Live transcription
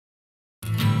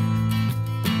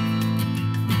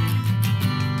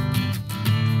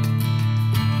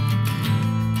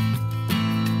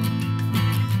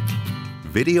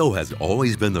Video has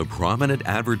always been the prominent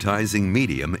advertising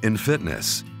medium in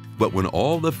fitness. But when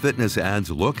all the fitness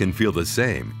ads look and feel the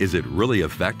same, is it really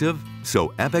effective?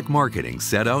 So Epic Marketing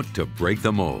set out to break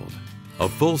the mold. A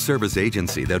full-service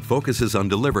agency that focuses on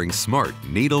delivering smart,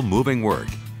 needle-moving work,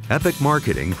 Epic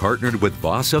Marketing partnered with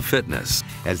VASA Fitness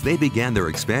as they began their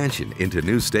expansion into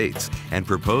new states and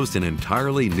proposed an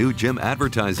entirely new gym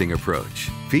advertising approach.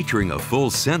 Featuring a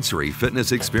full sensory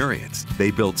fitness experience,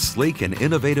 they built sleek and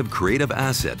innovative creative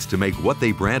assets to make what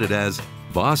they branded as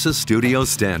VASA Studio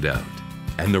stand out.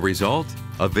 And the result?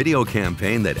 A video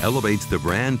campaign that elevates the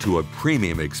brand to a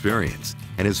premium experience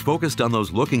and is focused on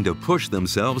those looking to push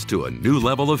themselves to a new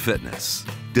level of fitness.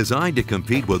 Designed to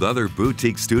compete with other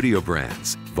boutique studio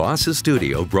brands, VASA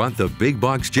Studio brought the big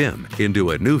box gym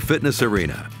into a new fitness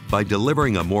arena by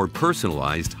delivering a more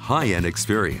personalized, high-end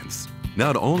experience.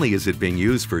 Not only is it being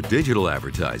used for digital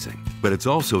advertising, but it's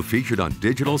also featured on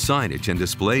digital signage and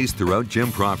displays throughout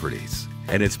gym properties.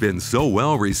 And it's been so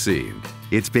well received,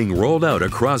 it's being rolled out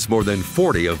across more than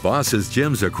 40 of VASA's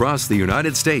gyms across the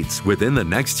United States within the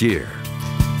next year.